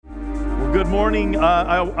Good morning.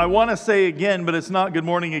 I want to say again, but it's not good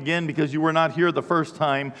morning again because you were not here the first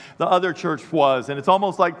time. The other church was. And it's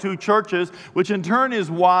almost like two churches, which in turn is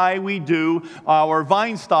why we do our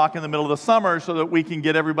vine stock in the middle of the summer so that we can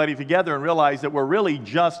get everybody together and realize that we're really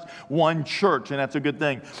just one church. And that's a good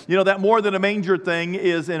thing. You know, that more than a manger thing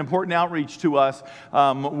is an important outreach to us.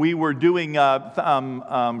 We were doing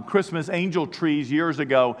Christmas angel trees years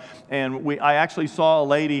ago. And I actually saw a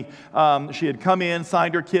lady. She had come in,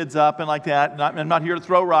 signed her kids up, and like that. I'm not here to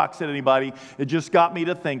throw rocks at anybody. It just got me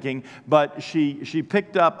to thinking. But she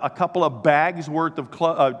picked up a couple of bags worth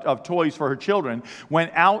of toys for her children,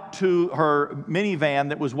 went out to her minivan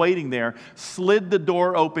that was waiting there, slid the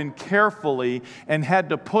door open carefully, and had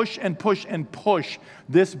to push and push and push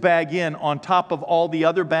this bag in on top of all the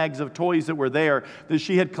other bags of toys that were there that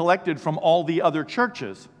she had collected from all the other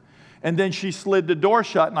churches. And then she slid the door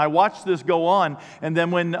shut, and I watched this go on. And then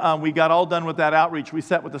when we got all done with that outreach, we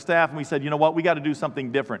sat with the staff, and we said, you know what, we got to do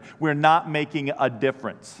something different. We're not making a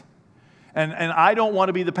difference. And I don't want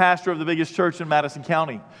to be the pastor of the biggest church in Madison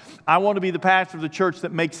County. I want to be the pastor of the church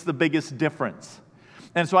that makes the biggest difference.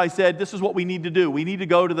 And so I said, this is what we need to do. We need to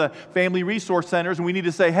go to the family resource centers, and we need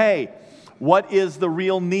to say, hey, what is the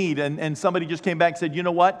real need? And somebody just came back and said, you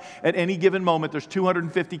know what? At any given moment, there's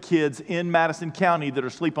 250 kids in Madison County that are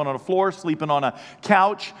sleeping on a floor, sleeping on a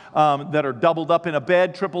couch, that are doubled up in a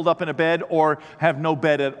bed, tripled up in a bed, or have no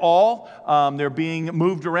bed at all. They're being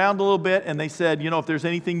moved around a little bit, and they said, you know, if there's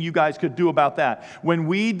anything you guys could do about that. When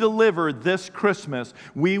we deliver this Christmas,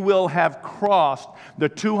 we will have crossed the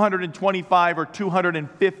 225 or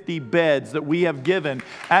 250 beds that we have given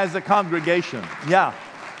as a congregation. Yeah.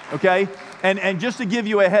 Okay? And just to give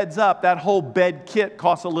you a heads up, that whole bed kit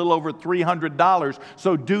costs a little over $300,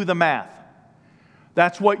 so do the math.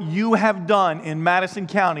 That's what you have done in Madison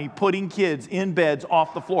County, putting kids in beds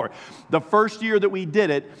off the floor. The first year that we did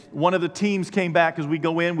it, one of the teams came back as we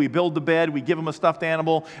go in, we build the bed, we give them a stuffed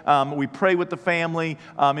animal, we pray with the family,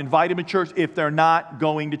 invite them to church if they're not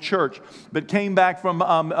going to church. But came back from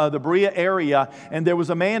the Berea area, and there was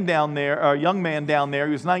a man down there, a young man down there,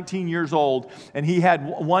 he was 19 years old, and he had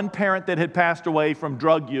one parent that had passed away from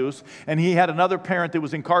drug use, and he had another parent that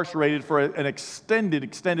was incarcerated for an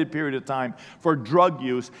extended period of time for drug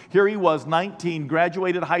use. Here he was, 19,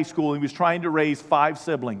 graduated high school, and he was trying to raise 5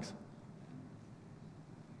 siblings.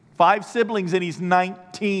 5 siblings, and he's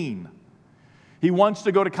 19. He wants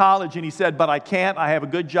to go to college, and he said, but I can't. I have a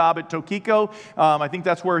good job at Tokiko. I think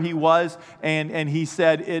that's where he was. And he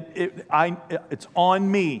said, it's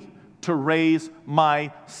on me to raise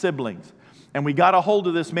my siblings. And we got a hold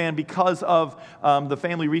of this man because of the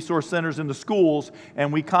family resource centers in the schools,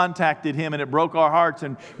 and we contacted him, and it broke our hearts,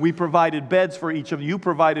 and we provided beds for each of you.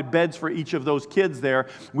 Provided beds for each of those kids there.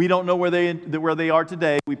 We don't know where they are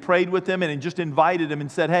today. We prayed with them and just invited them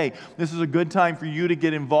and said, hey, this is a good time for you to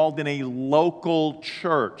get involved in a local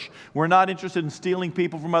church. We're not interested in stealing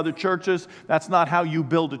people from other churches. That's not how you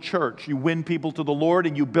build a church. You win people to the Lord,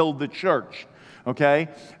 and you build the church. Okay?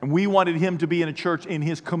 And we wanted him to be in a church in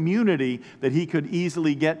his community that he could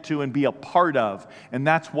easily get to and be a part of. And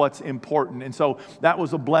that's what's important. And so that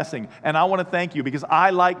was a blessing. And I want to thank you because I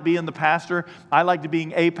like being the pastor. I like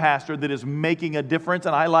being a pastor that is making a difference.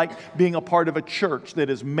 And I like being a part of a church that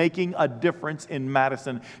is making a difference in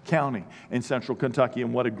Madison County in Central Kentucky.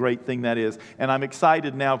 And what a great thing that is. And I'm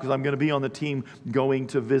excited now because I'm going to be on the team going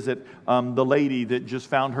to visit the lady that just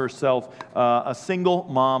found herself a single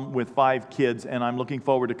mom with 5 kids. And I'm looking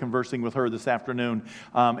forward to conversing with her this afternoon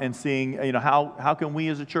and seeing, you know, how can we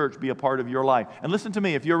as a church be a part of your life. And listen to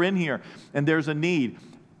me, if you're in here and there's a need,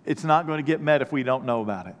 it's not going to get met if we don't know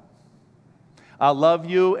about it. I love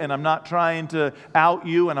you, and I'm not trying to out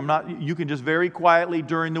you, and you can just very quietly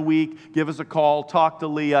during the week give us a call, talk to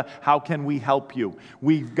Leah. How can we help you?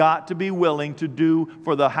 We've got to be willing to do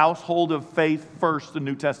for the household of faith first, the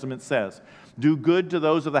New Testament says. Do good to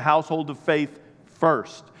those of the household of faith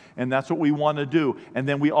first. And that's what we want to do. And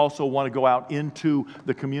then we also want to go out into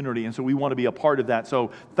the community. And so we want to be a part of that.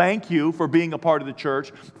 So thank you for being a part of the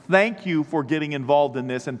church. Thank you for getting involved in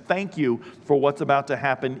this. And thank you for what's about to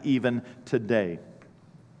happen even today.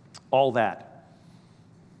 All that.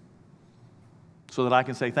 So that I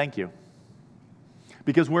can say thank you.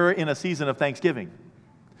 Because we're in a season of Thanksgiving.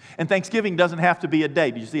 And Thanksgiving doesn't have to be a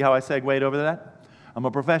day. Did you see how I segued over that? I'm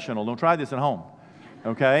a professional. Don't try this at home.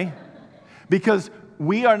 Okay? Because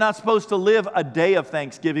we are not supposed to live a day of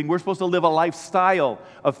thanksgiving. We're supposed to live a lifestyle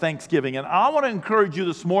of thanksgiving. And I want to encourage you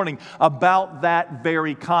this morning about that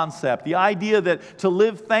very concept. The idea that to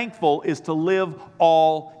live thankful is to live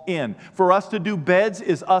all in. For us to do beds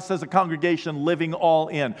is us as a congregation living all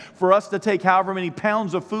in. For us to take however many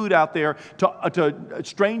pounds of food out there to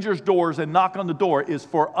strangers' doors and knock on the door is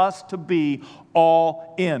for us to be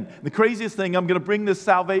all in. The craziest thing, I'm going to bring this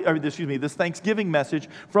Thanksgiving message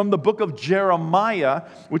from the book of Jeremiah,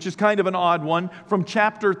 which is kind of an odd one, from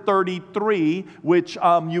chapter 33, which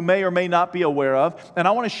you may or may not be aware of. And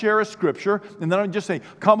I want to share a scripture, and then I'll just say,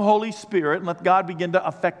 come Holy Spirit, and let God begin to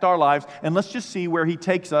affect our lives, and let's just see where He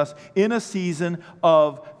takes us in a season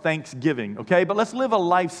of thanksgiving, okay? But let's live a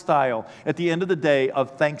lifestyle at the end of the day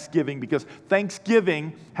of thanksgiving, because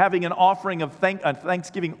thanksgiving, having an offering of a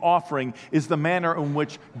thanksgiving offering, is the manner in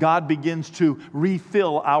which God begins to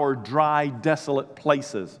refill our dry, desolate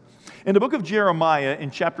places. In the book of Jeremiah,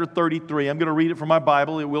 in chapter 33, I'm going to read it from my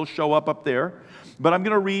Bible. It will show up there. But I'm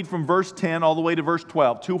going to read from verse 10 all the way to verse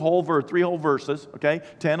 12. 3 whole verses, okay?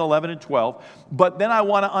 10, 11, and 12. But then I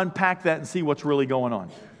want to unpack that and see what's really going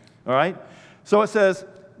on. All right? So it says,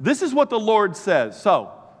 this is what the Lord says.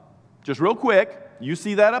 So, just real quick, you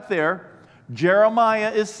see that up there.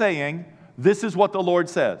 Jeremiah is saying, this is what the Lord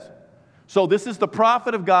says. So this is the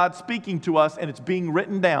prophet of God speaking to us, and it's being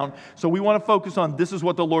written down. So we want to focus on this is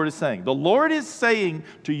what the Lord is saying. The Lord is saying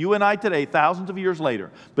to you and I today, thousands of years later,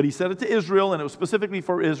 but He said it to Israel, and it was specifically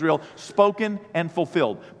for Israel, spoken and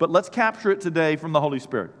fulfilled. But let's capture it today from the Holy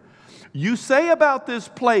Spirit. You say about this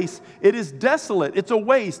place, it is desolate, it's a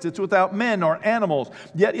waste, it's without men or animals.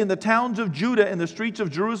 Yet in the towns of Judah and the streets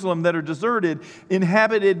of Jerusalem that are deserted,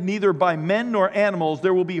 inhabited neither by men nor animals,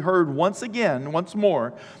 there will be heard once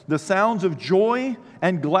more, the sounds of joy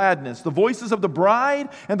and gladness, the voices of the bride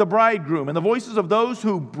and the bridegroom, and the voices of those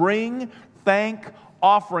who bring thank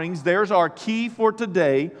offerings. There's our key for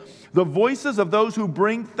today. The voices of those who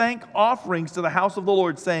bring thank offerings to the house of the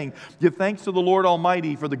Lord, saying, give thanks to the Lord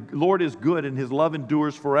Almighty, for the Lord is good, and His love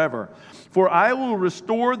endures forever. For I will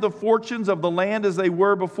restore the fortunes of the land as they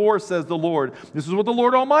were before, says the Lord. This is what the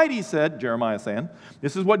Lord Almighty said, Jeremiah saying.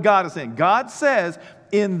 This is what God is saying. God says,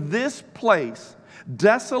 in this place,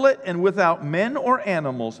 desolate and without men or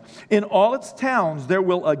animals, in all its towns there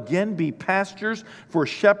will again be pastures for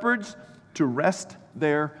shepherds to rest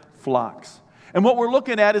their flocks. And what we're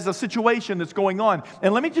looking at is a situation that's going on.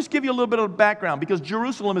 And let me just give you a little bit of background, because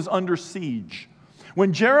Jerusalem is under siege.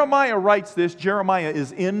 When Jeremiah writes this, Jeremiah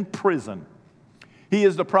is in prison. He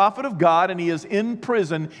is the prophet of God, and he is in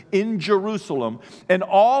prison in Jerusalem. And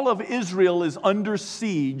all of Israel is under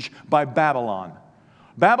siege by Babylon.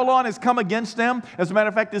 Babylon has come against them. As a matter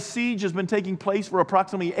of fact, this siege has been taking place for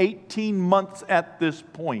approximately 18 months at this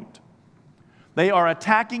point. They are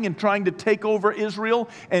attacking and trying to take over Israel,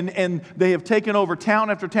 and they have taken over town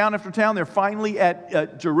after town after town. They're finally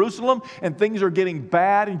at Jerusalem, and things are getting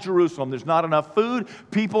bad in Jerusalem. There's not enough food.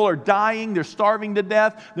 People are dying. They're starving to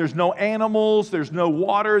death. There's no animals. There's no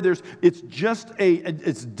water. It's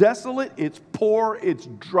desolate. It's poor. It's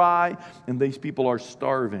dry, and these people are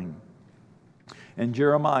starving. And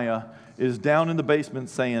Jeremiah is down in the basement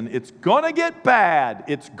saying, it's going to get bad.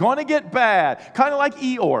 It's going to get bad. Kind of like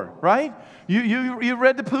Eeyore, right? You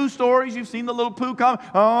read the Pooh stories. You've seen the little Pooh come,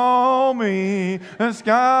 oh me, the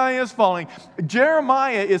sky is falling.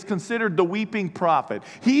 Jeremiah is considered the weeping prophet.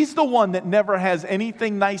 He's the one that never has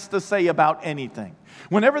anything nice to say about anything.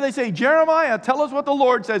 Whenever they say, Jeremiah, tell us what the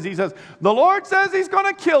Lord says, he says, the Lord says He's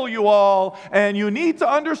going to kill you all, and you need to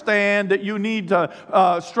understand that you need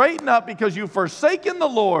to straighten up because you've forsaken the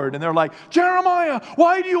Lord. And they're like, Jeremiah,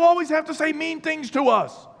 why do you always have to say mean things to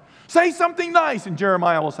us? Say something nice. And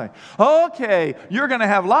Jeremiah will say, okay, you're going to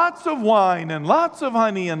have lots of wine and lots of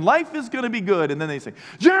honey, and life is going to be good. And then they say,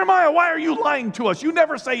 Jeremiah, why are you lying to us? You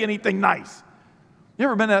never say anything nice. You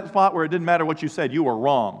ever been in that spot where it didn't matter what you said, you were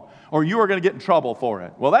wrong, or you were going to get in trouble for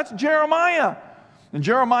it? Well, that's Jeremiah. And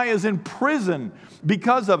Jeremiah is in prison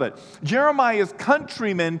because of it. Jeremiah's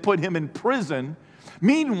countrymen put him in prison.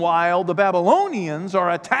 Meanwhile, the Babylonians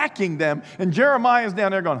are attacking them, and Jeremiah's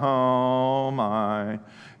down there going, oh my,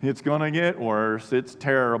 it's going to get worse. It's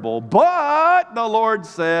terrible. But the Lord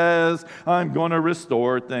says, I'm going to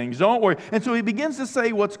restore things. Don't worry. And so he begins to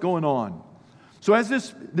say what's going on. So as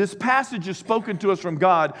this passage is spoken to us from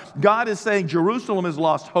God, God is saying Jerusalem has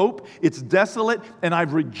lost hope, it's desolate, and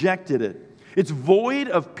I've rejected it. It's void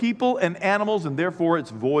of people and animals, and therefore it's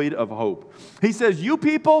void of hope. He says, you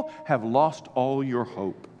people have lost all your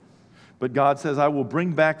hope. But God says, I will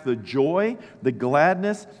bring back the joy, the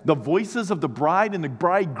gladness, the voices of the bride and the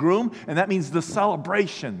bridegroom, and that means the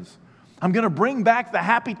celebrations. I'm going to bring back the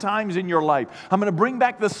happy times in your life. I'm going to bring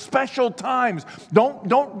back the special times.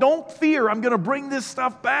 Don't fear. I'm going to bring this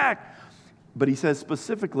stuff back. But he says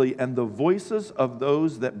specifically, and the voices of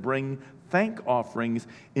those that bring thank offerings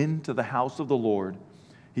into the house of the Lord.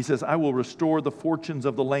 He says, I will restore the fortunes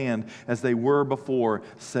of the land as they were before,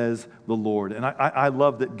 says the Lord. And I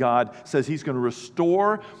love that God says he's going to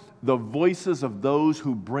restore the voices of those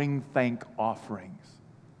who bring thank offerings.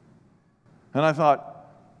 And I thought,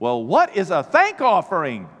 well, what is a thank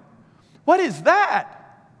offering? What is that?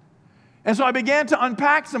 And so I began to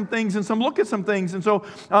unpack some things and look at some things. And so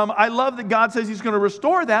I love that God says he's going to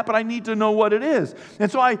restore that, but I need to know what it is. And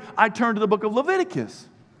so I turned to the book of Leviticus.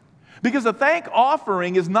 Because a thank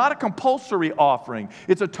offering is not a compulsory offering.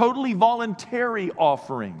 It's a totally voluntary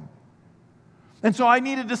offering. And so I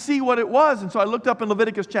needed to see what it was. And so I looked up in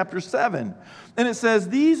Leviticus chapter 7. And it says,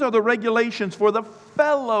 these are the regulations for the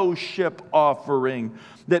fellowship offering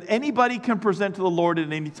that anybody can present to the Lord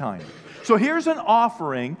at any time. So here's an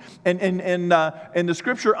offering, and the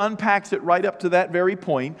Scripture unpacks it right up to that very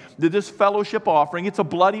point, that this fellowship offering, it's a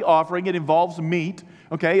bloody offering. It involves meat,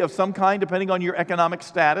 okay, of some kind, depending on your economic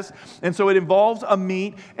status. And so it involves a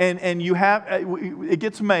meat, and you have, it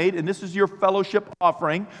gets made, and this is your fellowship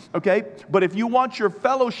offering, okay? But if you want your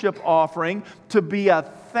fellowship offering to be a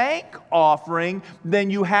thank offering,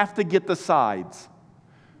 then you have to get the sides.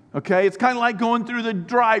 Okay, it's kind of like going through the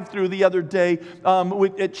drive-thru the other day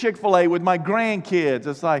at Chick-fil-A with my grandkids.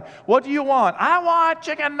 It's like, what do you want? I want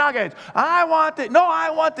chicken nuggets. I want it. No, I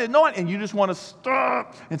want it. No, and you just want to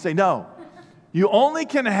stop and say, no. You only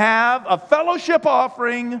can have a fellowship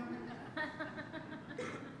offering,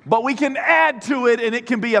 but we can add to it, and it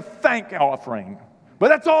can be a thank offering. But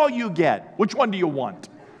that's all you get. Which one do you want?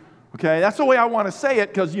 Okay, that's the way I want to say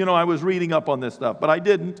it because, I was reading up on this stuff, but I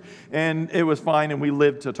didn't, and it was fine, and we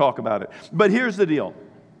lived to talk about it. But here's the deal.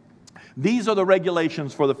 These are the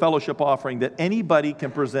regulations for the fellowship offering that anybody can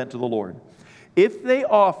present to the Lord. If they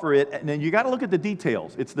offer it, and then you got to look at the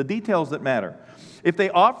details. It's the details that matter. If they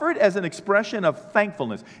offer it as an expression of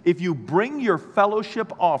thankfulness, if you bring your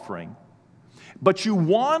fellowship offering, but you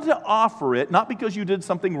want to offer it, not because you did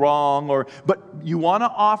something wrong, but you want to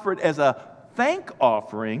offer it as a thank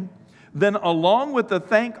offering, then along with the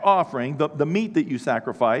thank offering, the meat that you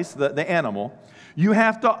sacrifice, the animal, you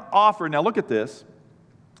have to offer, now look at this,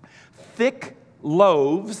 thick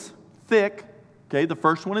loaves, thick, okay, the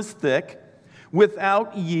first one is thick,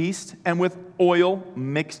 without yeast and with oil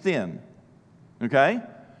mixed in, okay?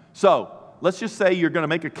 So, let's just say you're going to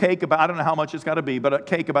make a cake about, I don't know how much it's got to be, but a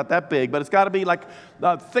cake about that big, but it's got to be like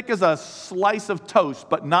thick as a slice of toast,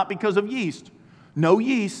 but not because of yeast. No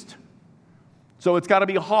yeast. So it's got to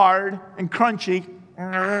be hard and crunchy,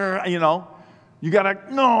 You got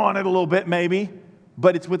to gnaw on it a little bit maybe,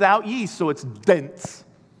 but it's without yeast, so it's dense,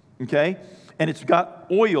 okay? And it's got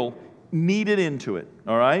oil kneaded into it,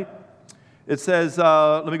 all right? It says,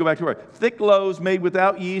 let me go back to it. Thick loaves made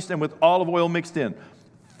without yeast and with olive oil mixed in.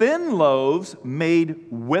 Thin loaves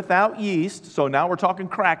made without yeast, so now we're talking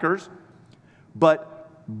crackers,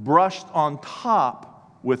 but brushed on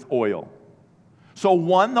top with oil. So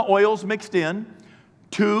 1, the oil's mixed in.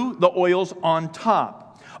 2, the oil's on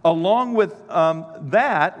top. Along with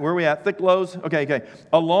that, where are we at? Thick loaves? Okay.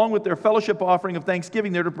 Along with their fellowship offering of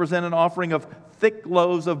thanksgiving, they're to present an offering of thick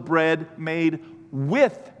loaves of bread made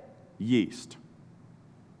with yeast.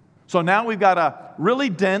 So now we've got a really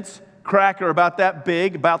dense cracker about that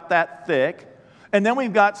big, about that thick. And then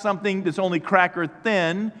we've got something that's only cracker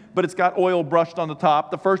thin, but it's got oil brushed on the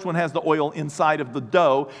top. The first one has the oil inside of the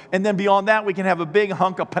dough. And then beyond that, we can have a big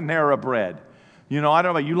hunk of Panera bread. I don't know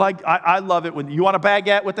about you. I love it when you want a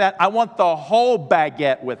baguette with that. I want the whole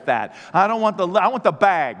baguette with that. I want the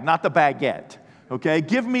bag, not the baguette. Okay,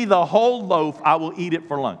 give me the whole loaf. I will eat it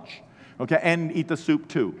for lunch. Okay, and eat the soup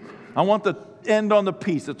too. I want the end on the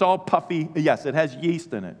piece. It's all puffy. Yes, it has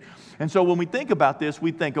yeast in it. And so when we think about this,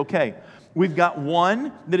 we think, okay, we've got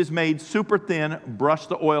one that is made super thin, brush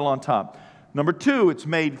the oil on top. Number 2, it's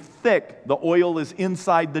made thick. The oil is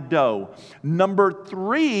inside the dough. Number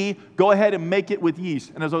 3, go ahead and make it with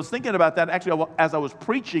yeast. And as I was thinking about that, actually, as I was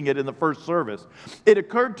preaching it in the first service, it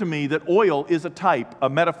occurred to me that oil is a type, a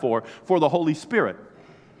metaphor for the Holy Spirit.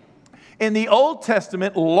 In the Old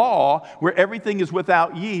Testament law, where everything is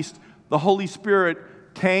without yeast, the Holy Spirit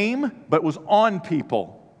came, but was on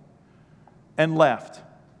people and left.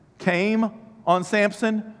 Came on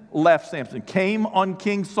Samson, left Samson. Came on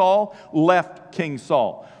King Saul, left King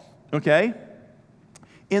Saul. Okay?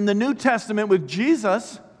 In the New Testament with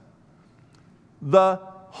Jesus, the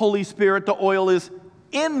Holy Spirit, the oil is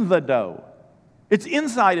in the dough. It's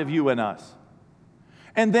inside of you and us.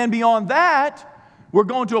 And then beyond that, We're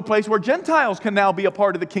going to a place where Gentiles can now be a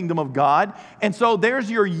part of the kingdom of God. And so there's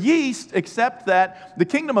your yeast, except that the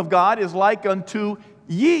kingdom of God is like unto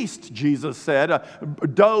yeast, Jesus said, a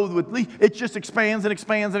dough with it just expands and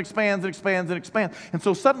expands and expands and expands and expands. And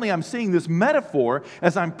so suddenly I'm seeing this metaphor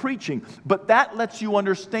as I'm preaching, but that lets you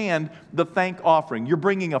understand the thank offering. You're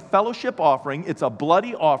bringing a fellowship offering. It's a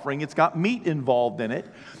bloody offering. It's got meat involved in it.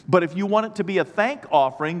 But if you want it to be a thank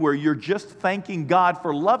offering where you're just thanking God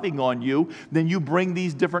for loving on you, then you bring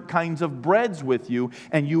these different kinds of breads with you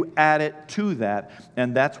and you add it to that.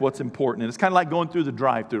 And that's what's important. And it's kind of like going through the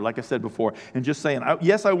drive-thru, like I said before, and just saying,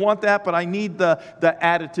 yes, I want that, but I need the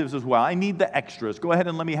additives as well. I need the extras. Go ahead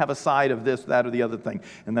and let me have a side of this, that, or the other thing.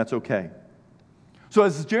 And that's okay. So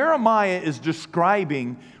as Jeremiah is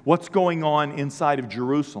describing what's going on inside of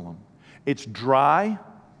Jerusalem, it's dry.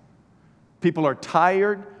 People are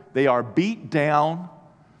tired. They are beat down.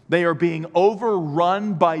 They are being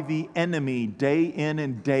overrun by the enemy day in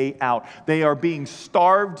and day out. They are being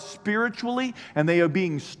starved spiritually, and they are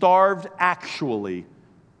being starved actually.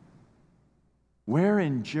 Where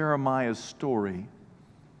in Jeremiah's story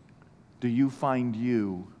do you find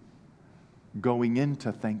you going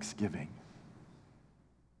into Thanksgiving?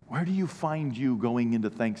 Where do you find you going into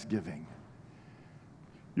Thanksgiving?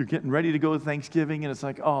 You're getting ready to go to Thanksgiving, and it's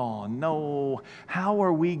like, oh no, how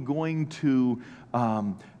are we going to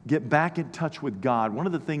get back in touch with God? One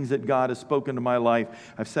of the things that God has spoken to my life,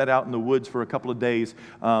 I've sat out in the woods for a couple of days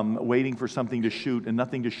waiting for something to shoot, and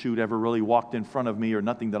nothing to shoot ever really walked in front of me, or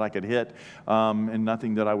nothing that I could hit, and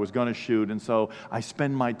nothing that I was going to shoot. And so I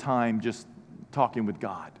spend my time just talking with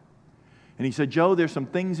God. And He said, Joe, there's some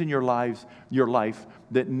things in your life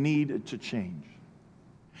that need to change.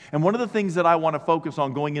 And one of the things that I want to focus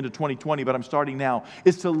on going into 2020, but I'm starting now,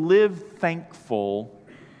 is to live thankful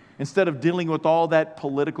instead of dealing with all that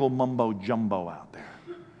political mumbo-jumbo out there.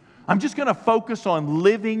 I'm just going to focus on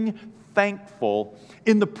living thankful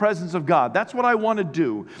in the presence of God. That's what I want to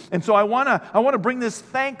do. And so I want to bring this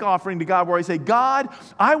thank offering to God where I say, God,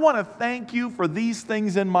 I want to thank you for these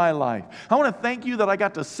things in my life. I want to thank you that I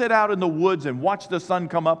got to sit out in the woods and watch the sun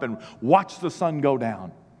come up and watch the sun go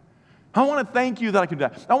down. I want to thank you that I can do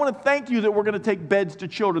that. I want to thank you that we're going to take beds to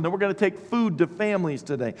children, that we're going to take food to families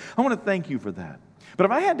today. I want to thank you for that. But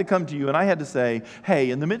if I had to come to you and I had to say,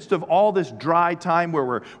 hey, in the midst of all this dry time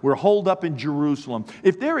where we're holed up in Jerusalem,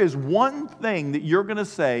 if there is one thing that you're going to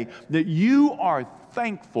say that you are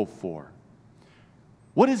thankful for,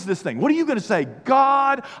 what is this thing? What are you going to say?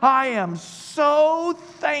 God, I am so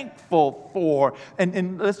thankful for.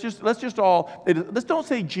 And let's don't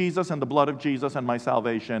say Jesus and the blood of Jesus and my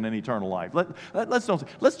salvation and eternal life.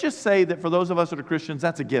 Let's just say that for those of us that are Christians,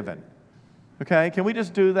 that's a given. Okay? Can we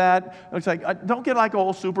just do that? It's like, don't get like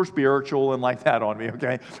all super spiritual and like that on me,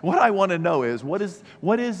 okay? What I want to know is, what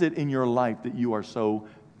is it in your life that you are so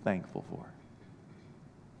thankful for?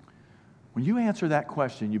 When you answer that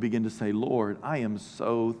question, you begin to say, Lord, I am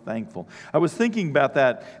so thankful. I was thinking about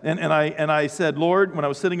that, and I said, Lord, when I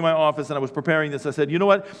was sitting in my office and I was preparing this, I said, you know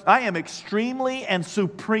what? I am extremely and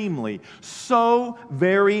supremely so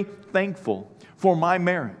very thankful for my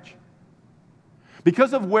marriage.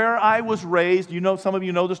 Because of where I was raised, some of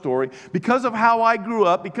you know the story, because of how I grew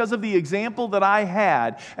up, because of the example that I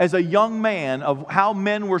had as a young man of how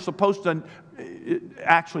men were supposed to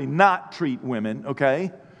actually not treat women,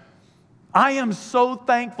 okay? I am so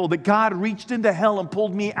thankful that God reached into hell and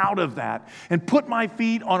pulled me out of that and put my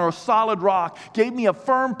feet on a solid rock, gave me a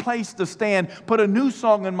firm place to stand, put a new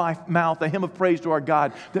song in my mouth, a hymn of praise to our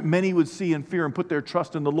God, that many would see and fear and put their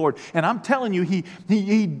trust in the Lord. And I'm telling you, He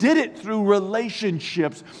did it through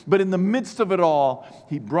relationships, but in the midst of it all,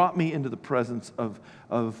 He brought me into the presence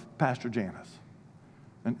of Pastor Janice.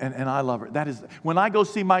 And I love her. That is, when I go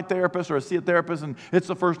see my therapist or I see a therapist and it's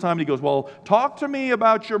the first time, and he goes, well, talk to me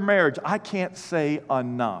about your marriage. I can't say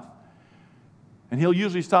enough. And he'll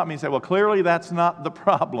usually stop me and say, well, clearly that's not the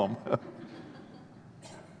problem.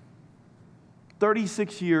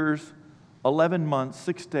 36 years, 11 months,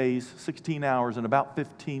 6 days, 16 hours, and about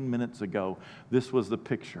 15 minutes ago, this was the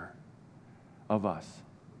picture of us.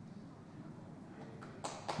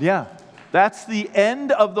 Yeah, that's the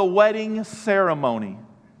end of the wedding ceremony.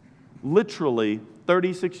 Literally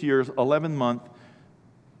 36 years, 11 months,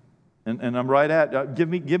 and I'm right at, give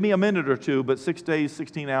me a minute or two, but 6 days,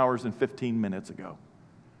 16 hours, and 15 minutes ago.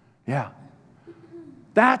 Yeah.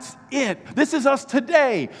 That's it. This is us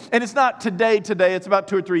today. And it's not today. It's about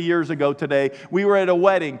 2 or 3 years ago today. We were at a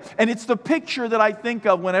wedding. And it's the picture that I think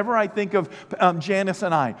of whenever I think of Janice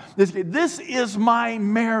and I. This is my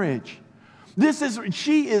marriage.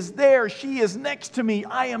 She is there. She is next to me.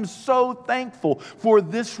 I am so thankful for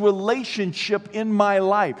this relationship in my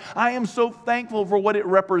life. I am so thankful for what it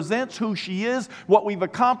represents, who she is, what we've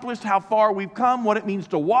accomplished, how far we've come, what it means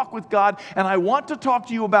to walk with God. And I want to talk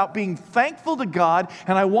to you about being thankful to God,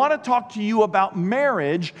 and I want to talk to you about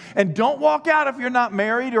marriage. And don't walk out if you're not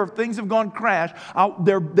married or if things have gone crash.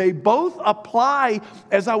 They both apply,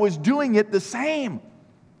 as I was doing it, the same.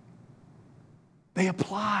 They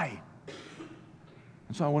apply.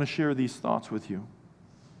 And so I want to share these thoughts with you.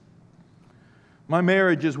 My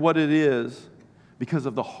marriage is what it is because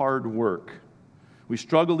of the hard work. We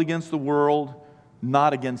struggled against the world,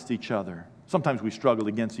 not against each other. Sometimes we struggled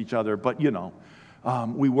against each other, but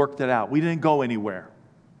we worked it out. We didn't go anywhere.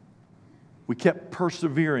 We kept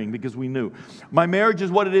persevering because we knew. My marriage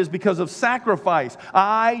is what it is because of sacrifice.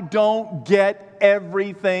 I don't get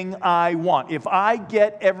everything I want. If I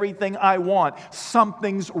get everything I want,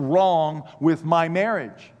 something's wrong with my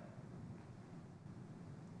marriage.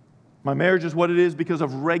 My marriage is what it is because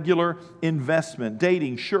of regular investment.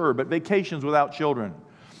 Dating, sure, but vacations without children.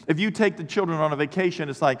 If you take the children on a vacation,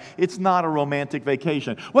 it's not a romantic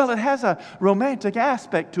vacation. Well, it has a romantic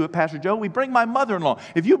aspect to it, Pastor Joe. We bring my mother-in-law.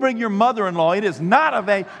 If you bring your mother-in-law, it is not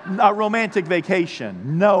a romantic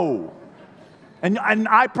vacation. No. And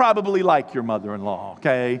I probably like your mother-in-law,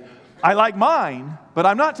 okay? I like mine, but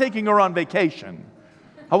I'm not taking her on vacation.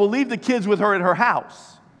 I will leave the kids with her at her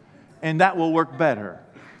house, and that will work better.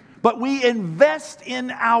 But we invest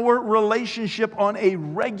in our relationship on a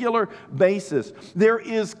regular basis. There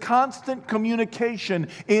is constant communication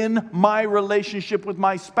in my relationship with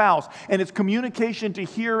my spouse. And it's communication to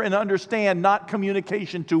hear and understand, not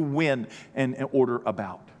communication to win and order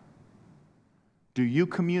about. Do you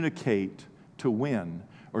communicate to win,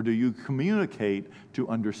 or do you communicate to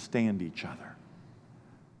understand each other?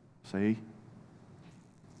 See?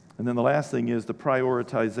 And then the last thing is the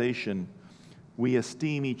prioritization. We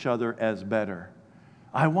esteem each other as better.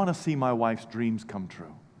 I want to see my wife's dreams come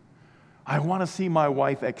true. I want to see my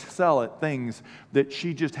wife excel at things that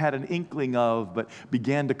she just had an inkling of but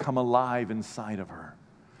began to come alive inside of her.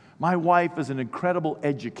 My wife is an incredible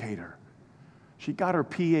educator. She got her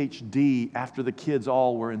PhD after the kids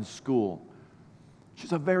all were in school.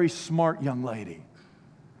 She's a very smart young lady.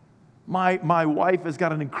 My wife has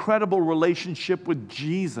got an incredible relationship with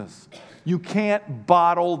Jesus. You can't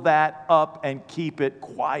bottle that up and keep it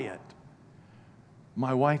quiet.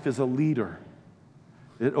 My wife is a leader.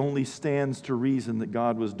 It only stands to reason that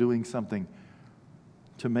God was doing something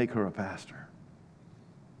to make her a pastor.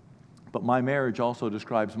 But my marriage also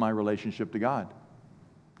describes my relationship to God.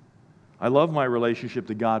 I love my relationship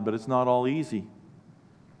to God, but it's not all easy.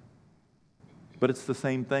 But it's the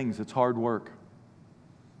same things. It's hard work.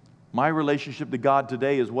 My relationship to God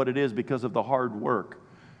today is what it is because of the hard work.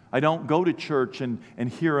 I don't go to church and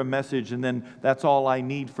hear a message and then that's all I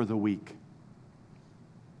need for the week.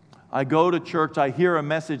 I go to church, I hear a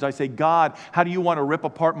message, I say, God, how do you want to rip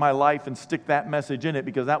apart my life and stick that message in it?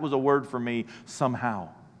 Because that was a word for me somehow.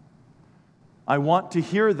 I want to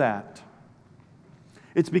hear that.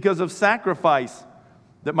 It's because of sacrifice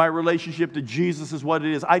that my relationship to Jesus is what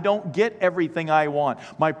it is. I don't get everything I want.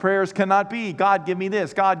 My prayers cannot be, God, give me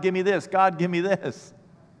this, God, give me this, God, give me this.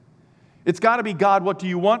 It's got to be, God, what do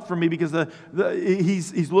you want from me? Because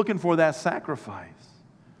He's looking for that sacrifice.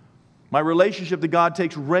 My relationship to God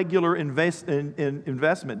takes regular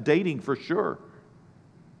investment, dating for sure,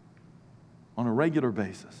 on a regular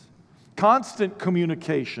basis. Constant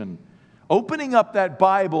communication. Opening up that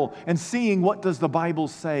Bible and seeing what does the Bible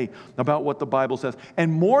say about what the Bible says.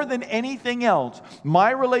 And more than anything else,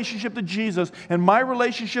 my relationship to Jesus and my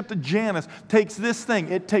relationship to Janice takes this thing.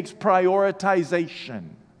 It takes prioritization.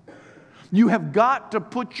 You have got to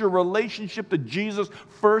put your relationship to Jesus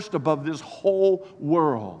first above this whole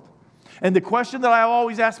world. And the question that I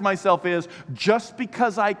always ask myself is, just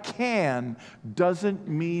because I can doesn't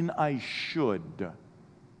mean I should.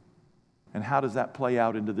 And how does that play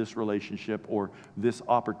out into this relationship or this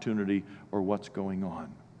opportunity or what's going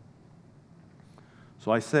on?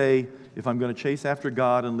 So I say, if I'm going to chase after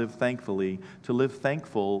God and live thankfully, to live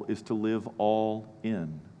thankful is to live all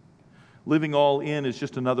in. Living all in is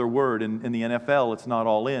just another word. In the NFL, it's not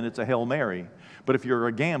all in, it's a Hail Mary. But if you're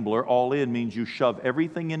a gambler, all in means you shove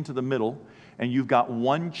everything into the middle and you've got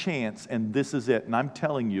one chance and this is it. And I'm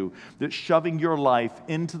telling you that shoving your life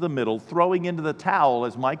into the middle, throwing into the towel,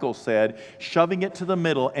 as Michael said, shoving it to the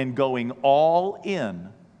middle and going all in,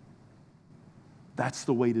 that's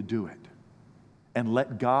the way to do it. And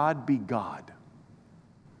let God be God.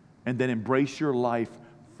 And then embrace your life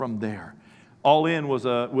from there. All In was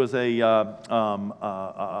a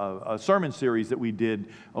sermon series that we did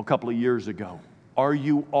a couple of years ago. Are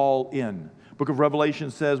you all in? Book of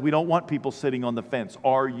Revelation says we don't want people sitting on the fence.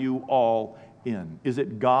 Are you all in? Is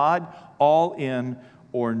it God, all in,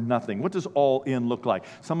 or nothing? What does all in look like?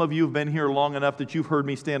 Some of you have been here long enough that you've heard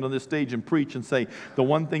me stand on this stage and preach and say, the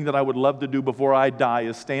one thing that I would love to do before I die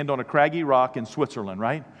is stand on a craggy rock in Switzerland,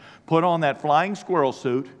 right? Put on that flying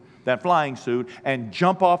suit, and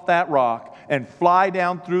jump off that rock and fly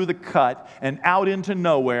down through the cut and out into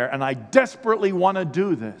nowhere. And I desperately want to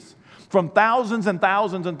do this. From thousands and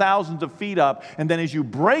thousands and thousands of feet up, and then as you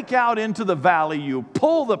break out into the valley, you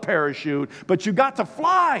pull the parachute, but you got to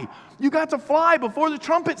fly. You got to fly before the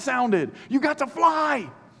trumpet sounded. You got to fly.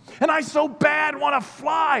 And I so bad want to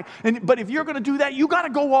fly. But if you're going to do that, you got to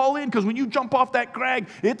go all in, because when you jump off that crag,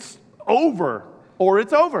 it's over, or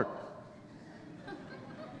it's over.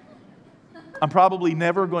 I'm probably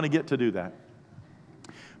never going to get to do that.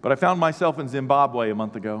 But I found myself in Zimbabwe a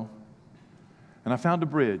month ago, and I found a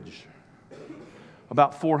bridge.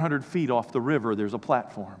 About 400 feet off the river, there's a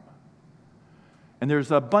platform. And there's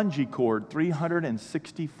a bungee cord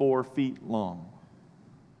 364 feet long.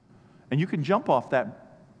 And you can jump off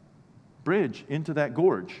that bridge into that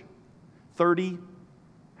gorge. 30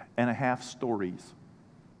 and a half stories.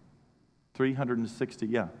 360,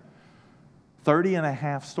 yeah. 30 and a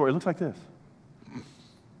half stories. It looks like this.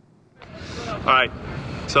 All right,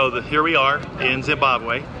 so here we are in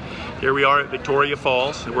Zimbabwe. Here we are at Victoria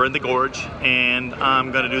Falls. We're in the gorge, and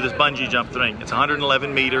I'm going to do this bungee jump thing. It's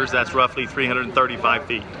 111 meters. That's roughly 335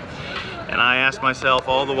 feet. And I ask myself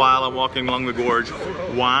all the while I'm walking along the gorge,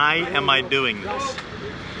 why am I doing this?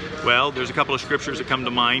 Well, there's a couple of scriptures that come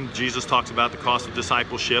to mind. Jesus talks about the cost of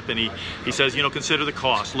discipleship, and he says, consider the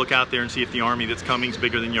cost. Look out there and see if the army that's coming is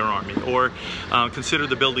bigger than your army. Or consider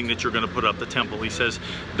the building that you're going to put up, the temple. He says,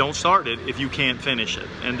 don't start it if you can't finish it.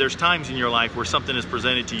 And there's times in your life where something is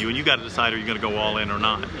presented to you, and you got to decide, are you going to go all in or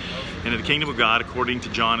not? And in the kingdom of God, according to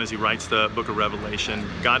John as he writes the book of Revelation,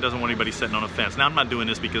 God doesn't want anybody sitting on a fence. Now, I'm not doing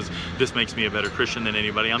this because this makes me a better Christian than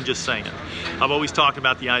anybody. I'm just saying. I've always talked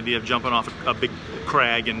about the idea of jumping off a big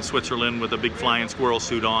crag in Switzerland with a big flying squirrel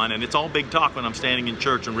suit on, and it's all big talk when I'm standing in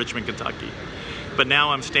church in Richmond, Kentucky. But now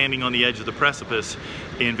I'm standing on the edge of the precipice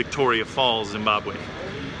in Victoria Falls, Zimbabwe.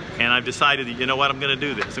 And I've decided that, I'm going to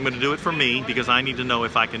do this. I'm going to do it for me because I need to know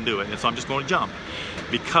if I can do it. And so I'm just going to jump,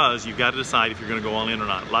 because you've got to decide if you're going to go all in or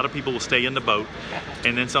not. A lot of people will stay in the boat,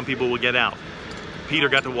 and then some people will get out. Peter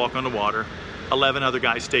got to walk on the water. 11 other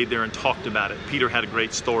guys stayed there and talked about it. Peter had a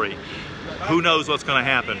great story. Who knows what's going to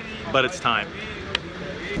happen, but it's time.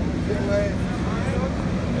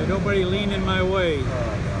 There's nobody leaning my way.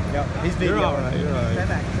 He's video. You're all right. You're all right. Stand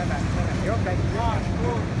back. You're okay.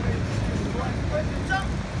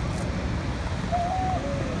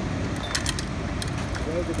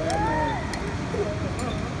 Joe's a bad man.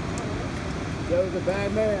 Joe's a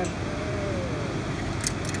bad man.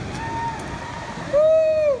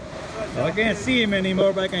 Well, I can't see him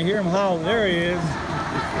anymore, but I can hear him howl. There he is.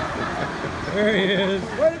 There he is.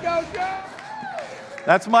 Way to go, Joe!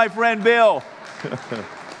 That's my friend Bill.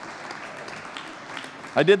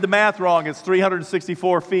 I did the math wrong. It's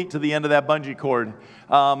 364 feet to the end of that bungee cord.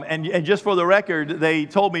 And just for the record, they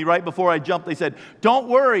told me right before I jumped, they said, don't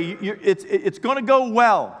worry, it's going to go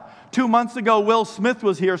well. 2 months ago, Will Smith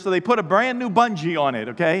was here, so they put a brand new bungee on it,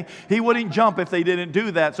 okay? He wouldn't jump if they didn't do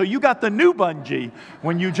that. So you got the new bungee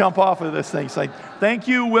when you jump off of this thing. It's like, thank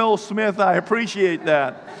you, Will Smith. I appreciate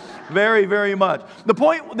that. Very, very much. The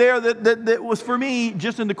point there that was for me,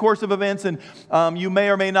 just in the course of events, and you may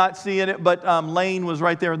or may not see it, but Lane was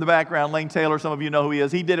right there in the background. Lane Taylor, some of you know who he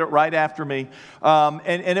is. He did it right after me,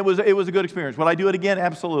 and it was a good experience. Would I do it again?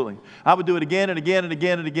 Absolutely. I would do it again and again and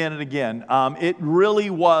again and again and again. It really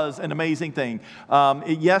was an amazing thing.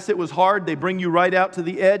 Yes, it was hard. They bring you right out to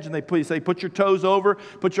the edge, and they say, put your toes over,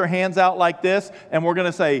 put your hands out like this, and we're going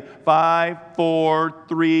to say 5, 4,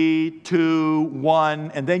 3, 2,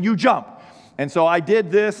 1, and then you jump. And so I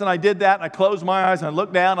did this and I did that, and I closed my eyes and I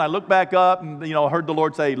looked down and I looked back up, and I heard the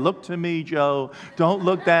Lord say, look to me, Joe, don't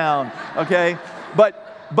look down, okay?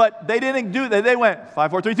 But they didn't do that. They went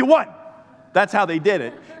 5, 4, 3, 2, 1. That's how they did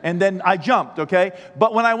it. And then I jumped, okay?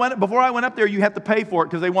 But before I went up there, you have to pay for it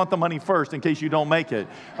because they want the money first in case you don't make it,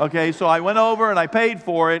 okay? So I went over and I paid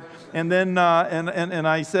for it, and then and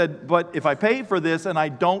I said, but if I pay for this and I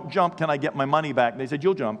don't jump, can I get my money back? And they said,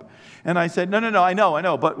 you'll jump. And I said, no, I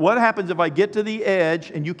know. But what happens if I get to the edge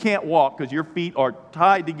and you can't walk because your feet are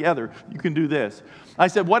tied together? You can do this. I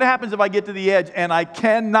said, what happens if I get to the edge and I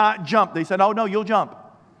cannot jump? They said, oh, no, you'll jump.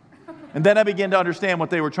 And then I began to understand what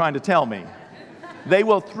they were trying to tell me. They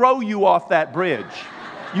will throw you off that bridge.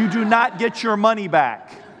 You do not get your money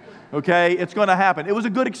back. Okay? It's going to happen. It was a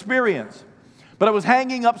good experience. But I was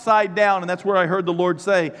hanging upside down, and that's where I heard the Lord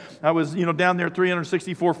say, I was, down there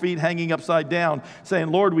 364 feet hanging upside down, saying,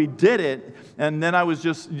 Lord, we did it. And then I was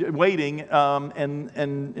just waiting, and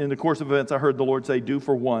in the course of events, I heard the Lord say, do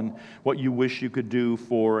for one what you wish you could do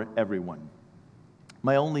for everyone.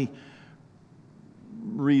 My only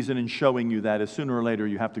reason in showing you that is sooner or later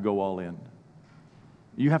you have to go all in.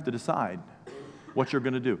 You have to decide what you're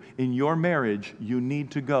going to do. In your marriage, you need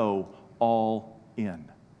to go all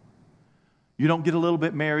in. You don't get a little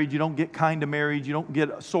bit married. You don't get kind of married. You don't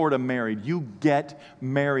get sort of married. You get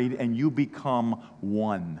married and you become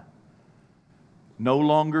one. No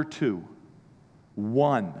longer two.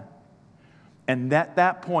 One. And at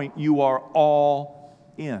that point, you are all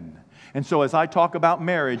in. And so as I talk about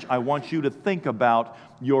marriage, I want you to think about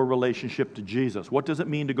your relationship to Jesus. What does it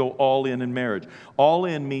mean to go all in marriage? All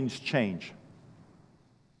in means change.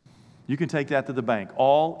 You can take that to the bank.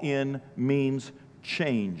 All in means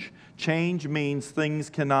change. Change means things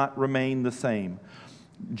cannot remain the same.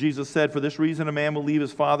 Jesus said, for this reason a man will leave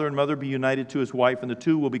his father and mother, be united to his wife, and the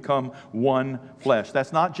two will become one flesh.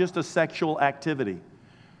 That's not just a sexual activity.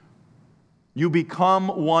 You become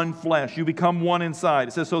one flesh. You become one inside.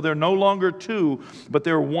 It says, so they're no longer two, but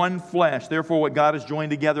they're one flesh. Therefore, what God has joined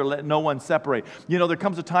together, let no one separate. There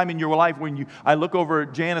comes a time in your life when I look over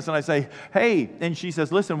at Janice and I say, hey, and she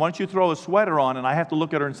says, listen, why don't you throw a sweater on? And I have to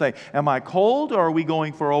look at her and say, am I cold or are we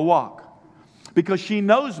going for a walk? Because she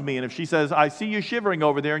knows me, and if she says, I see you shivering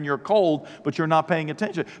over there and you're cold, but you're not paying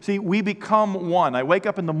attention. See, we become one. I wake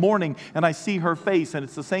up in the morning and I see her face, and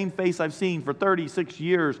it's the same face I've seen for 36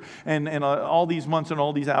 years and all these months and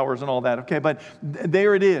all these hours and all that. Okay, but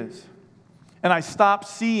there it is. And I stop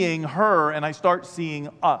seeing her and I start seeing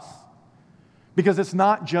us. Because it's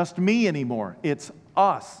not just me anymore, it's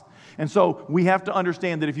us. And so we have to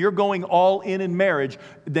understand that if you're going all in marriage,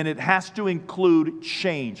 then it has to include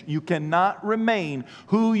change. You cannot remain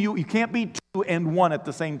you can't be two and one at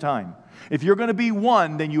the same time. If you're going to be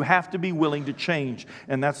one, then you have to be willing to change.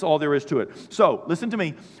 And that's all there is to it. So, listen to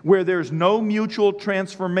me. Where there's no mutual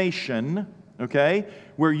transformation, okay,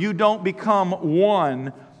 where you don't become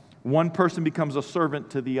one person becomes a servant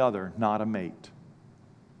to the other, not a mate.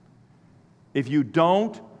 If you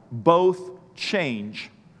don't both change,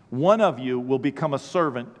 one of you will become a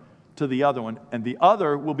servant to the other one, and the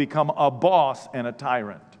other will become a boss and a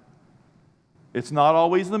tyrant. It's not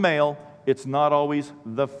always the male, it's not always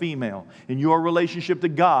the female. In your relationship to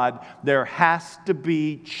God, there has to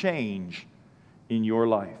be change in your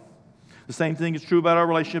life. The same thing is true about our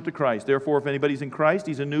relationship to Christ. Therefore, if anybody's in Christ,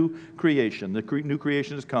 he's a new creation. The new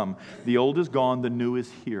creation has come. The old is gone, the new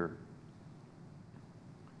is here.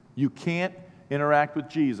 You can't interact with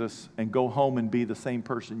Jesus and go home and be the same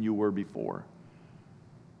person you were before.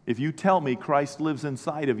 If you tell me Christ lives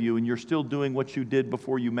inside of you and you're still doing what you did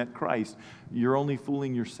before you met Christ, you're only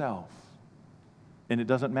fooling yourself. And it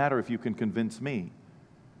doesn't matter if you can convince me,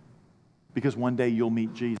 because one day you'll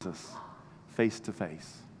meet Jesus face to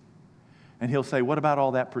face. And he'll say, what about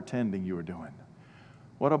all that pretending you were doing?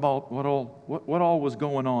 What all was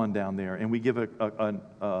going on down there? And we give an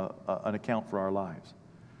account for our lives.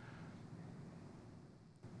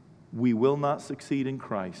 We will not succeed in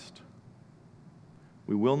Christ.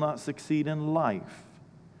 We will not succeed in life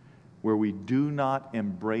where we do not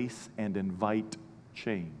embrace and invite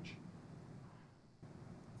change.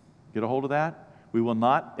 Get a hold of that? We will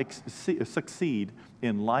not succeed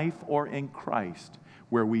in life or in Christ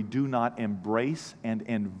where we do not embrace and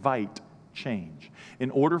invite change.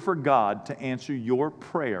 In order for God to answer your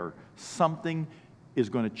prayer, something is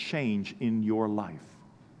going to change in your life.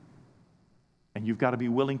 And you've got to be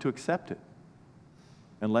willing to accept it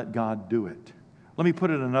and let God do it. Let me put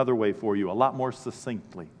it another way for you, a lot more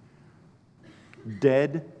succinctly.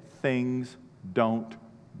 Dead things don't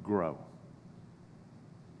grow.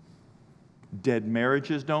 Dead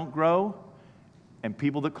marriages don't grow, and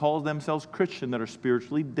people that call themselves Christian that are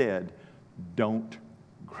spiritually dead don't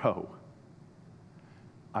grow.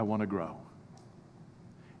 I want to grow.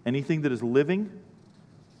 Anything that is living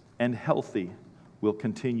and healthy will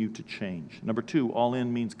continue to change. Number 2, all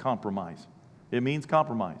in means compromise. It means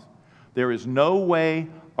compromise. There is no way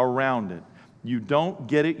around it. You don't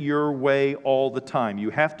get it your way all the time.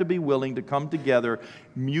 You have to be willing to come together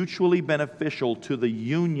mutually beneficial to the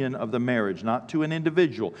union of the marriage, not to an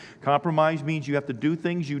individual. Compromise means you have to do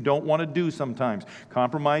things you don't want to do sometimes.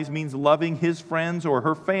 Compromise means loving his friends or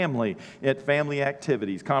her family at family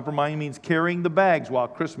activities. Compromise means carrying the bags while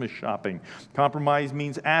Christmas shopping. Compromise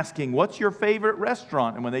means asking, what's your favorite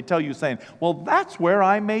restaurant? And when they tell you, saying, well, that's where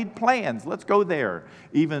I made plans. Let's go there,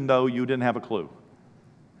 even though you didn't have a clue.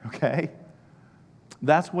 Okay?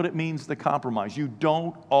 That's what it means to compromise. You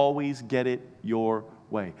don't always get it your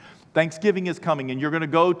way. Thanksgiving is coming, and you're going to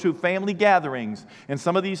go to family gatherings. And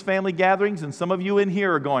some of these family gatherings, and some of you in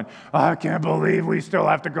here are going, I can't believe we still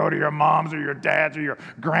have to go to your moms or your dads or your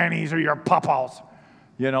grannies or your papas.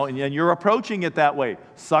 You know, and you're approaching it that way.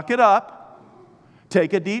 Suck it up.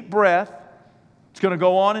 Take a deep breath. It's going to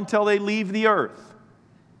go on until they leave the earth.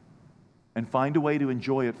 And find a way to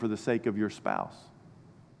enjoy it for the sake of your spouse.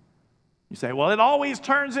 You say, well, it always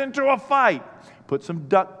turns into a fight. Put some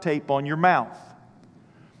duct tape on your mouth.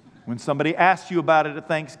 When somebody asks you about it at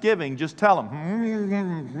Thanksgiving, just tell them.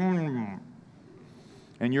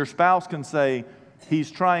 And your spouse can say,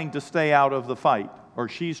 he's trying to stay out of the fight, or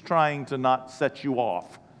she's trying to not set you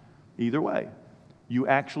off. Either way, you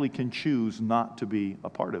actually can choose not to be a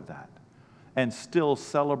part of that and still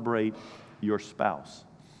celebrate your spouse.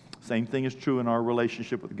 Same thing is true in our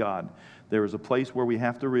relationship with God. There is a place where we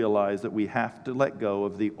have to realize that we have to let go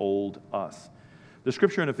of the old us. The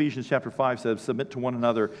scripture in Ephesians chapter 5 says, submit to one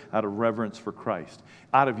another out of reverence for Christ.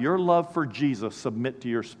 Out of your love for Jesus, submit to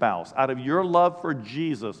your spouse. Out of your love for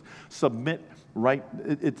Jesus, submit right.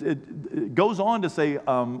 It goes on to say,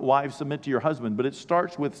 wives, submit to your husband, but it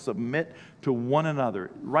starts with submit to one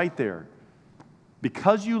another, right there.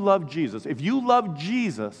 Because you love Jesus. If you love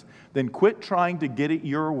Jesus, then quit trying to get it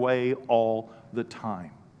your way all the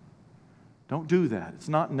time. Don't do that. It's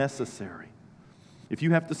not necessary. If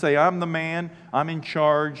you have to say, I'm the man, I'm in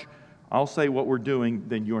charge, I'll say what we're doing,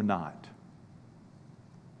 then you're not.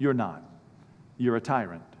 You're not. You're a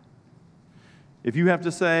tyrant. If you have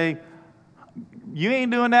to say, you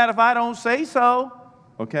ain't doing that if I don't say so,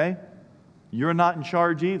 okay? You're not in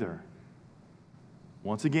charge either.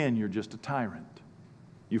 Once again, you're just a tyrant.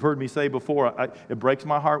 You've heard me say before, it breaks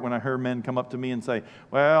my heart when I hear men come up to me and say,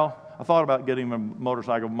 well, I thought about getting a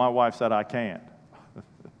motorcycle, but my wife said I can't.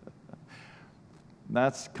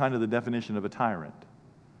 That's kind of the definition of a tyrant.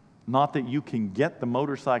 Not that you can get the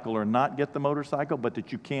motorcycle or not get the motorcycle, but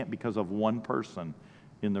that you can't because of one person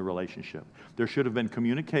in the relationship. There should have been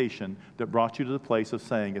communication that brought you to the place of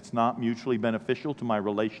saying, it's not mutually beneficial to my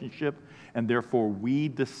relationship, and therefore we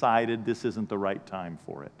decided this isn't the right time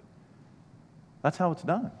for it. That's how it's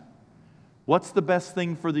done. What's the best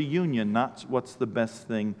thing for the union, not what's the best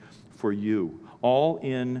thing for you. All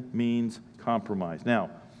in means compromise. Now,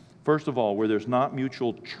 first of all, where there's not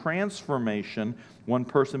mutual transformation, one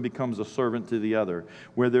person becomes a servant to the other.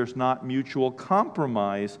 Where there's not mutual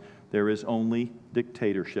compromise, there is only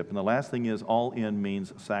dictatorship. And the last thing is, all in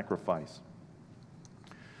means sacrifice.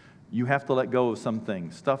 You have to let go of some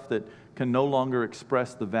things, stuff that can no longer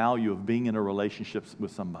express the value of being in a relationship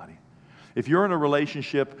with somebody. If you're in a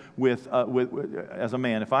relationship with as a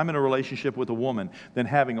man, if I'm in a relationship with a woman, then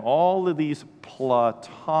having all of these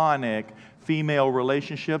platonic female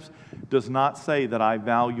relationships does not say that I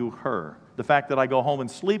value her. The fact that I go home and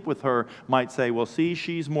sleep with her might say, well, see,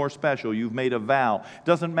 she's more special. You've made a vow.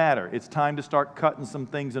 Doesn't matter. It's time to start cutting some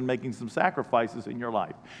things and making some sacrifices in your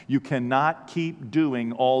life. You cannot keep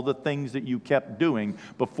doing all the things that you kept doing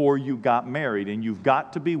before you got married, and you've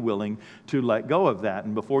got to be willing to let go of that.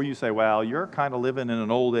 And before you say, well, you're kind of living in an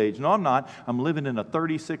old age. No, I'm not. I'm living in a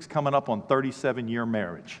 36 coming up on 37-year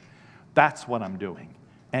marriage. That's what I'm doing.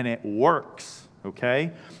 And it works. Okay?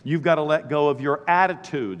 You've got to let go of your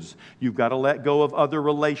attitudes. You've got to let go of other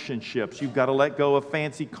relationships. You've got to let go of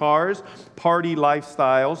fancy cars, party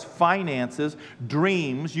lifestyles, finances,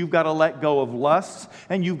 dreams. You've got to let go of lusts,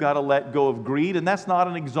 and you've got to let go of greed, and that's not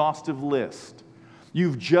an exhaustive list.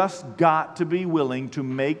 You've just got to be willing to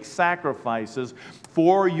make sacrifices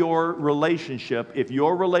for your relationship if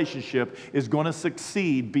your relationship is going to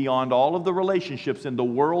succeed beyond all of the relationships in the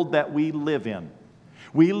world that we live in.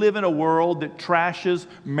 We live in a world that trashes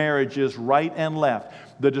marriages right and left.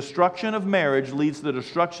 The destruction of marriage leads to the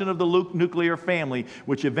destruction of the nuclear family,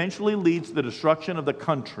 which eventually leads to the destruction of the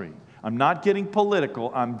country. I'm not getting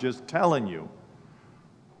political. I'm just telling you.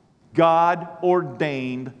 God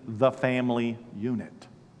ordained the family unit.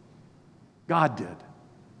 God did.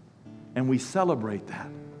 And we celebrate that.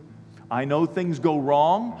 I know things go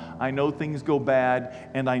wrong. I know things go bad.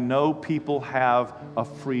 And I know people have a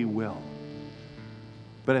free will.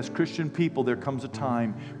 But as Christian people, there comes a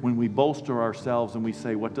time when we bolster ourselves and we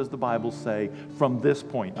say, what does the Bible say from this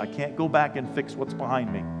point? I can't go back and fix what's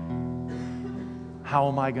behind me. How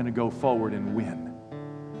am I going to go forward and win?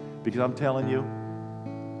 Because I'm telling you,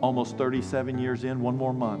 almost 37 years in, one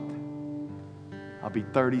more month, I'll be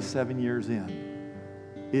 37 years in.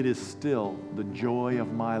 It is still the joy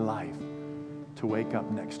of my life to wake up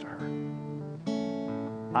next to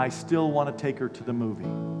her. I still want to take her to the movie.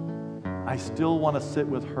 I still want to sit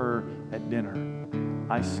with her at dinner.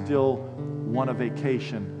 I still want a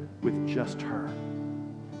vacation with just her.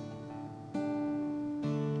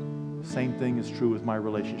 Same thing is true with my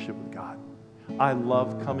relationship with God. I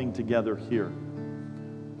love coming together here,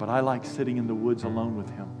 but I like sitting in the woods alone with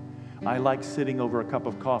Him. I like sitting over a cup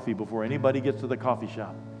of coffee before anybody gets to the coffee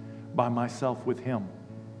shop by myself with Him.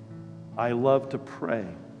 I love to pray.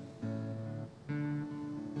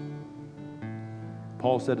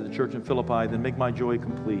 Paul said to the church in Philippi, then make my joy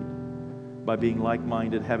complete by being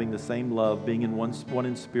like-minded, having the same love, being in one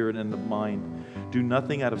in spirit and of mind. Do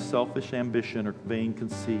nothing out of selfish ambition or vain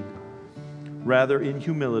conceit. Rather, in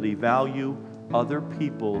humility, value other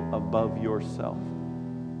people above yourself.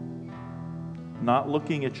 Not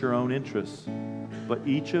looking at your own interests, but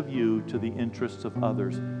each of you to the interests of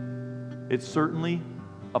others. It certainly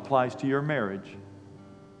applies to your marriage,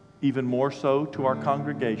 even more so to our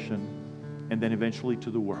congregation, and then eventually to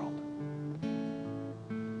the world.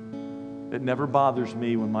 It never bothers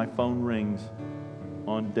me when my phone rings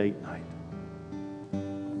on date night,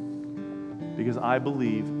 because I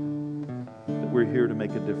believe that we're here to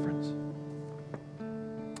make a difference.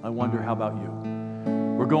 I wonder, how about you?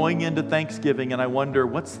 We're going into Thanksgiving, and I wonder,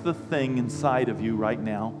 what's the thing inside of you right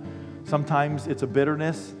now? Sometimes it's a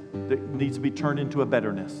bitterness that needs to be turned into a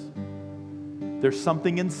betterness. There's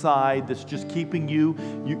something inside that's just keeping you.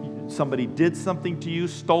 Somebody did something to you,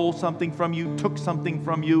 stole something from you, took something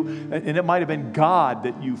from you, and it might have been God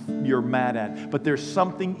that you're mad at. But there's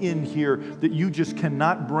something in here that you just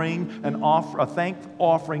cannot bring a thank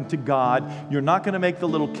offering to God. You're not going to make the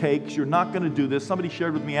little cakes. You're not going to do this. Somebody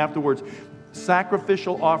shared with me afterwards,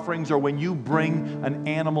 sacrificial offerings are when you bring an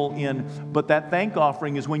animal in, but that thank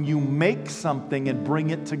offering is when you make something and bring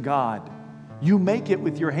it to God. You make it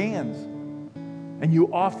with your hands and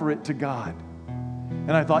you offer it to God.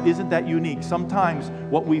 And I thought, isn't that unique? Sometimes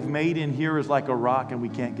what we've made in here is like a rock and we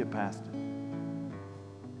can't get past it.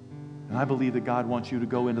 And I believe that God wants you to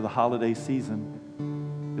go into the holiday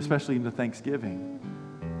season, especially into Thanksgiving.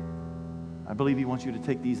 I believe He wants you to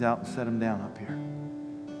take these out and set them down up here.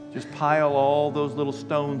 Just pile all those little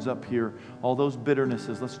stones up here, all those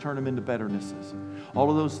bitternesses. Let's turn them into betternesses.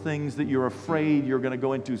 All of those things that you're afraid you're going to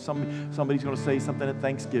go into. Somebody's going to say something at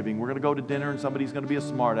Thanksgiving. We're going to go to dinner and somebody's going to be a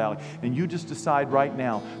smart aleck. And you just decide right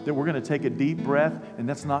now that we're going to take a deep breath, and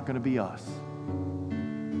that's not going to be us.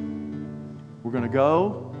 We're going to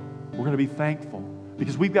go. We're going to be thankful,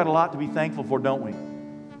 because we've got a lot to be thankful for, don't we?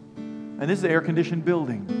 And this is an air-conditioned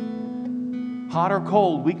building. Hot or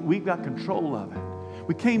cold, we've got control of it.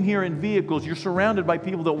 We came here in vehicles. You're surrounded by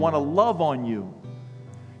people that want to love on you.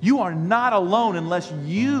 You are not alone unless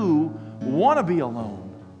you want to be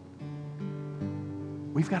alone.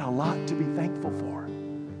 We've got a lot to be thankful for.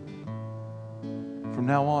 From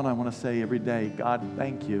now on, I want to say every day, God,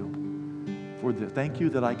 thank you for this. Thank you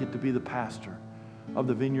that I get to be the pastor of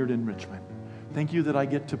the Vineyard in Richmond. Thank you that I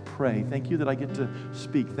get to pray. Thank you that I get to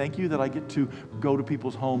speak. Thank you that I get to go to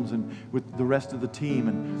people's homes and with the rest of the team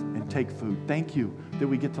and take food. Thank you that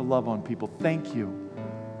we get to love on people. Thank you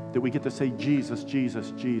that we get to say Jesus,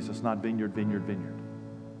 Jesus, Jesus, not vineyard, vineyard, vineyard.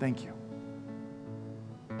 Thank you.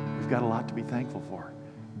 We've got a lot to be thankful for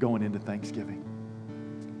going into Thanksgiving.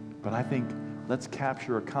 But I think let's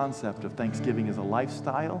capture a concept of Thanksgiving as a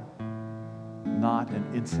lifestyle, not an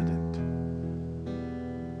incident.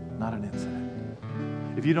 Not an incident.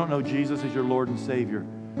 If you don't know Jesus as your Lord and Savior,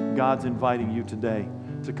 God's inviting you today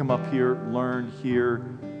to come up here, learn, hear,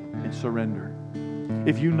 and surrender.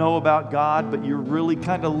 If you know about God, but you're really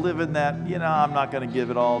kind of living that, I'm not going to give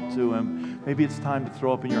it all to Him, maybe it's time to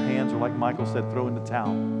throw up in your hands, or like Michael said, throw in the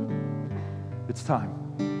towel. It's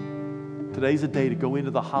time. Today's a day to go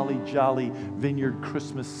into the holly jolly vineyard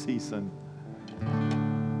Christmas season,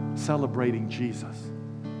 celebrating Jesus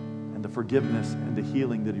and the forgiveness and the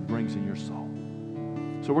healing that He brings in your soul.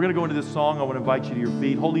 So we're going to go into this song. I want to invite you to your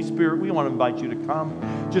feet. Holy Spirit, we want to invite you to come.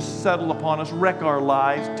 Just settle upon us, wreck our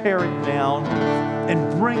lives, tear it down,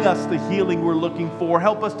 and bring us the healing we're looking for.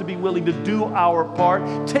 Help us to be willing to do our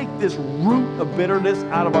part. Take this root of bitterness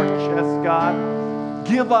out of our chest, God.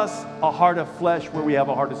 Give us a heart of flesh where we have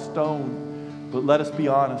a heart of stone. But let us be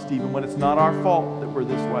honest, even when it's not our fault that we're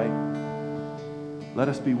this way. Let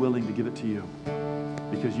us be willing to give it to you,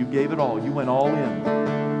 because you gave it all. You went all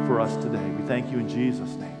in for us today. We thank you in Jesus'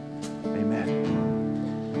 name. Amen.